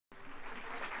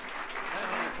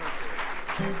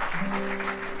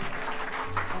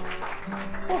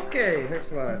Okay, next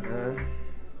slide.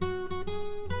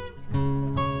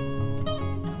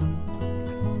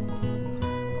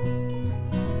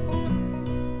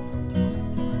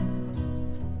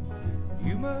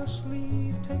 You must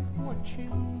leave, take what you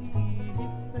need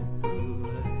if they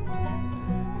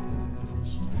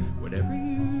last. Whatever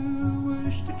you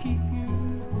wish to keep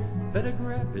you, better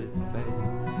grab it fast.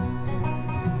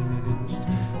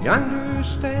 Yonder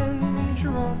stands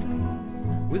your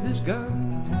orphan with his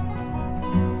gun,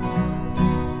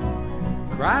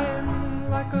 crying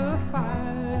like a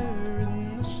fire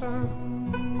in the sun.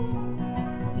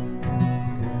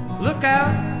 Look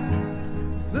out,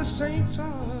 the saints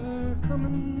are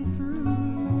coming through.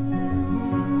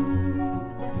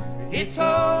 It's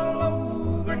all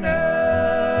over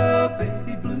now,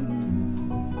 baby blue.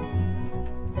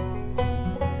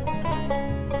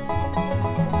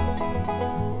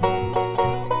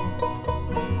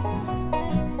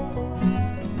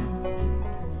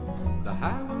 The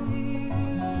highway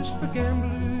is for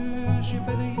gamblers, you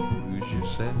better use your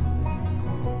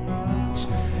sense.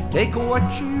 Take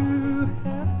what you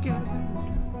have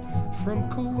gathered from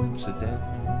coincidence.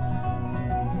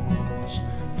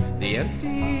 The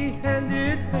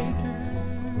empty-handed painter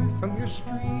from your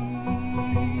street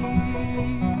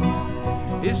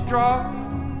is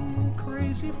drawing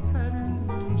crazy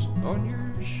patterns on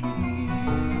your sheets.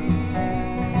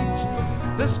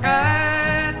 The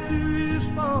sky too is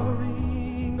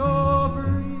falling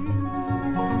over you.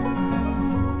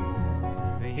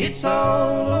 It's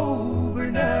all over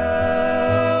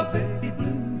now, baby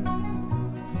blue.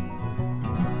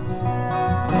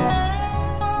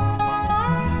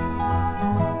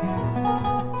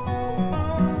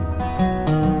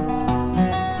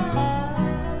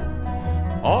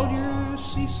 All your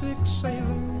seasick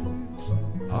sailors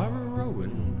are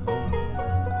rowing home,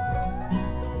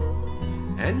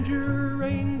 and your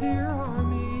reindeer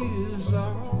armies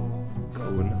are all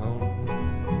going home.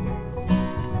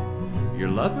 Your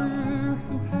lover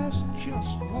who has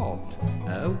just walked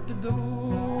out the door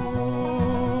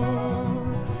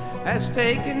has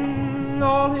taken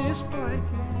all his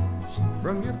blankets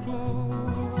from your floor.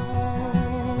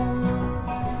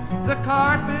 The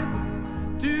carpet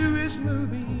too is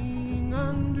moving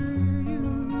under you.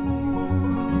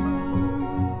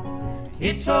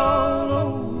 It's all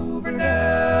over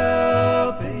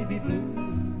now, baby blue.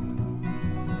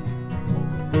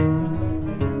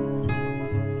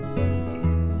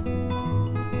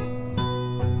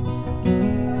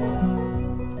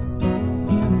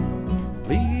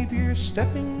 Leave your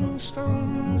stepping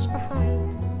stones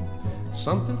behind,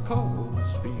 something calls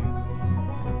for you.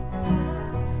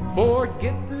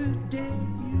 Forget the day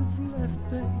you've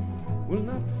left, they will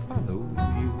not follow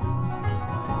you.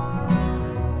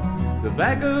 The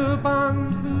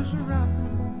vagabond who's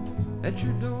rapping at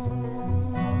your door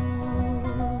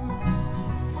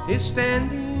is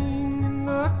standing in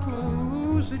the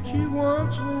clothes that you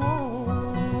once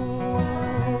wore.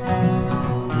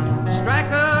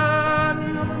 Strike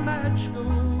another match, go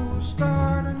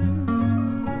start anew.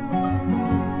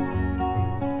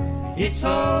 It's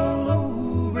all over.